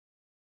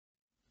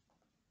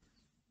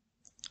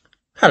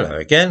Hello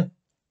again.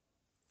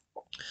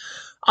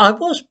 I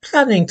was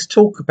planning to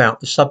talk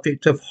about the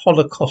subject of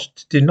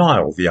Holocaust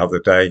denial the other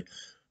day,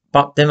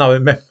 but then I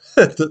remembered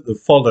that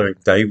the following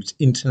day was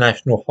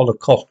International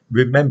Holocaust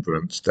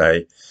Remembrance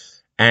Day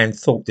and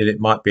thought that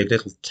it might be a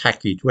little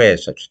tacky to air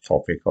such a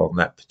topic on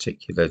that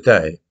particular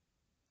day.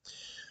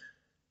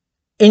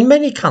 In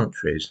many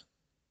countries,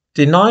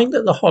 denying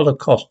that the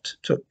Holocaust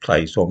took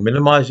place or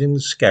minimising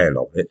the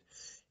scale of it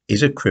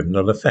is a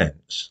criminal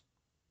offence.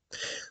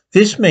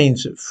 This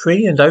means that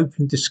free and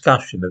open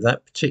discussion of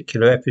that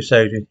particular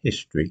episode in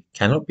history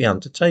cannot be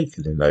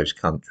undertaken in those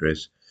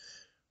countries,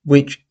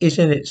 which is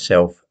in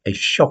itself a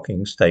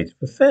shocking state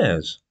of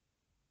affairs.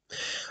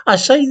 I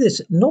say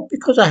this not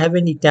because I have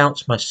any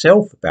doubts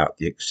myself about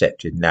the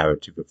accepted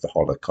narrative of the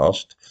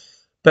Holocaust,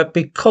 but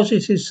because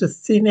it is the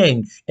thin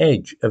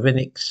edge of an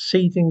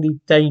exceedingly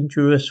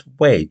dangerous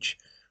wedge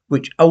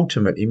which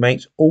ultimately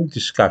makes all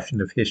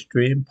discussion of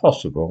history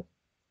impossible.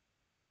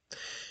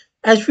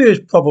 As viewers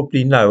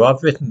probably know,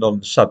 I've written on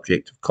the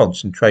subject of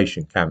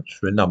concentration camps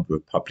for a number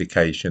of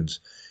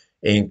publications,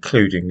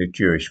 including the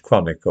Jewish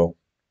Chronicle.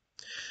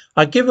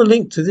 I give a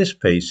link to this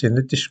piece in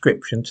the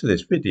description to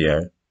this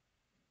video.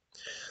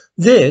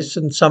 This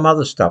and some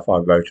other stuff I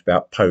wrote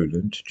about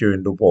Poland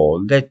during the war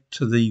led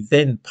to the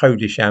then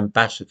Polish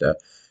ambassador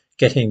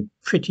getting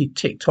pretty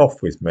ticked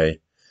off with me.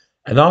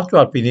 And after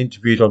I'd been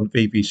interviewed on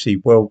the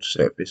BBC World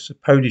Service, the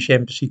Polish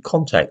embassy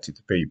contacted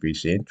the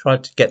BBC and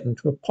tried to get them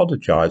to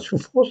apologise for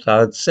what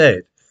I had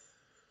said.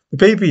 The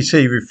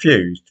BBC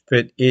refused,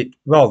 but it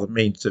rather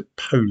means that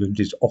Poland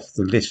is off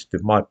the list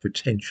of my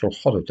potential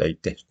holiday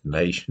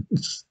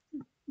destinations.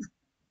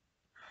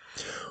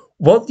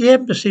 What the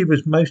embassy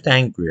was most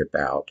angry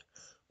about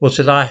was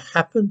that I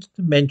happened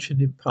to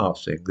mention in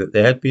passing that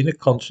there had been a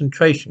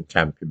concentration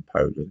camp in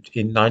Poland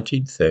in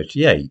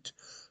 1938,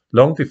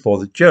 long before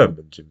the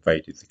Germans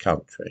invaded the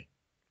country.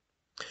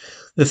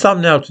 The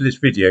thumbnail to this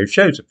video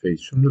shows a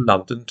piece from the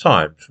London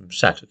Times from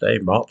Saturday,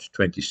 March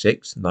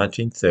 26,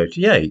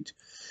 1938.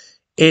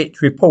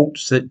 It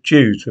reports that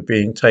Jews were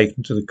being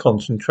taken to the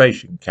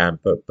concentration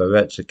camp at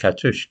Bereza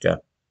Kartuska.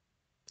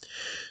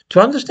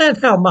 To understand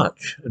how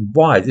much and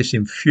why this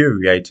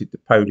infuriated the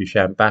Polish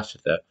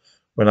ambassador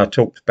when I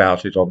talked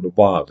about it on the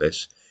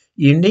wireless,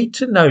 you need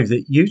to know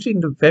that using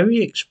the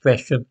very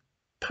expression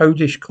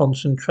Polish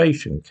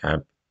concentration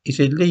camp is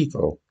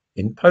illegal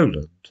in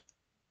Poland.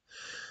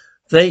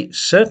 They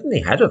certainly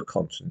had a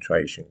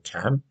concentration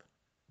camp,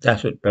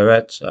 that at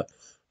Bereza,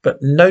 but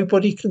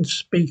nobody can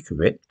speak of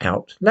it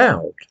out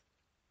loud.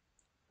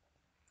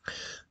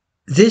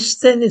 This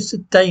then is the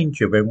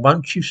danger when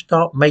once you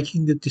start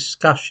making the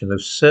discussion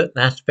of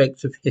certain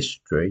aspects of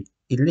history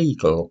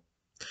illegal.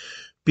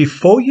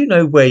 Before you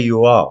know where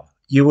you are,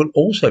 you will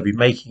also be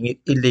making it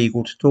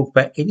illegal to talk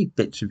about any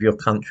bits of your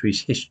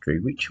country's history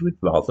which you would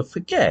rather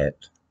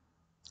forget.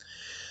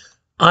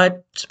 I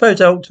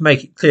suppose I ought to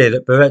make it clear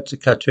that Bereza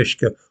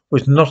Kartuska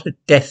was not a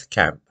death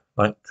camp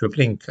like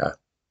Treblinka.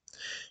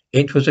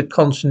 It was a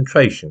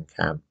concentration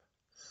camp.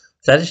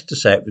 That is to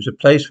say, it was a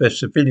place where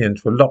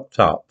civilians were locked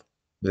up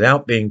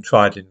without being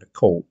tried in the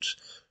courts,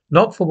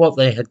 not for what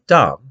they had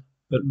done,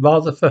 but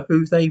rather for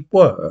who they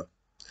were.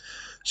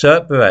 So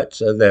at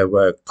Bereza there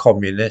were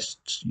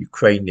communists,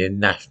 Ukrainian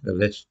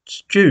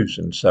nationalists, Jews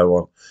and so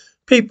on,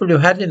 people who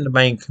had in the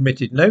main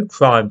committed no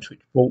crimes which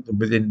brought them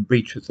within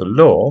reach of the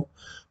law,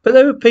 but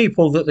they were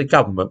people that the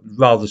government would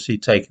rather see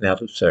taken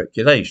out of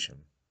circulation.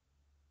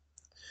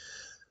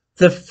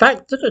 The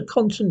fact that a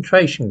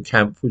concentration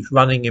camp was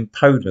running in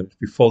Poland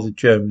before the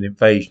German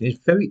invasion is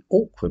very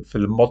awkward for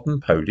the modern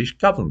Polish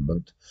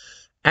government,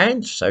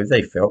 and so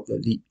they felt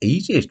that the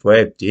easiest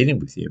way of dealing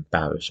with the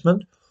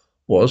embarrassment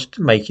was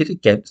to make it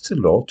against the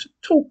law to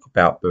talk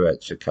about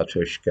Bereza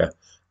Kartuska,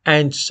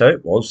 and so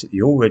it was that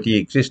the already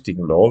existing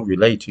law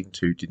relating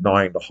to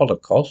denying the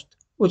Holocaust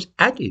was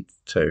added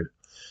to,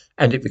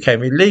 and it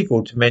became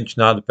illegal to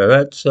mention either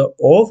Bereza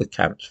or the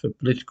camps for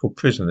political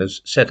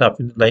prisoners set up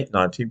in the late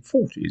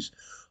 1940s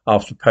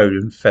after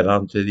Poland fell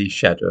under the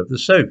shadow of the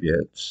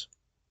Soviets.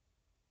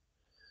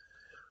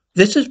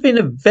 This has been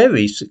a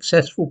very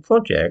successful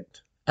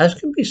project, as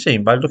can be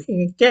seen by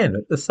looking again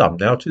at the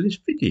thumbnail to this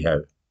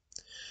video.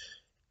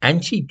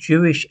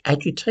 Anti-Jewish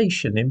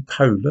agitation in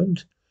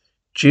Poland,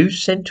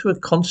 Jews sent to a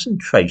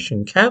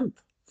concentration camp.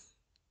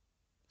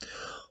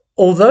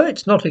 Although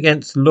it's not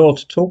against the law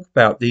to talk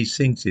about these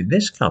things in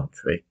this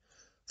country,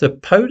 the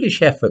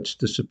Polish efforts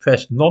to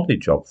suppress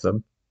knowledge of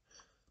them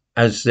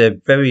as their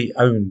very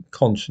own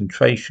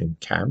concentration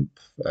camp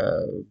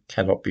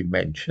cannot be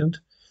mentioned,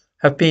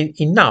 have been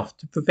enough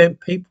to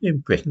prevent people in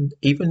Britain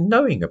even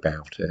knowing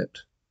about it.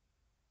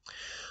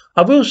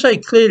 I will say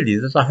clearly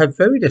that I have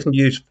very little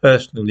use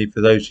personally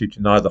for those who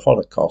deny the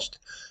Holocaust,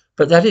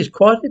 but that is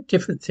quite a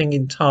different thing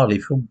entirely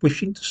from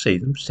wishing to see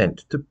them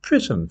sent to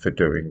prison for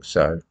doing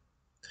so.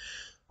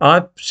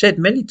 I've said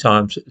many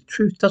times that the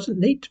truth doesn't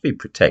need to be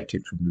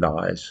protected from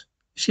lies.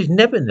 This is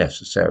never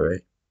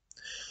necessary.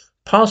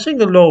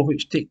 Passing a law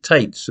which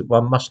dictates that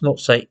one must not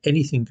say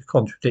anything to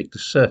contradict a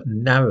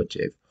certain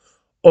narrative,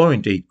 or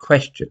indeed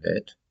question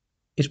it,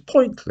 is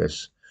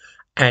pointless,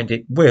 and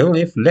it will,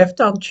 if left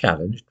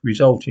unchallenged,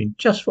 result in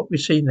just what we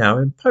see now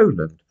in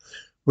Poland,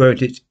 where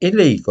it is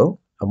illegal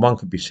and one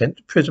could be sent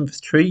to prison for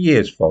 3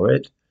 years for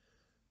it,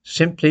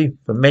 simply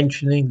for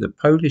mentioning the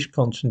Polish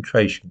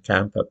concentration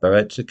camp at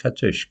Bereza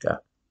Kartuska.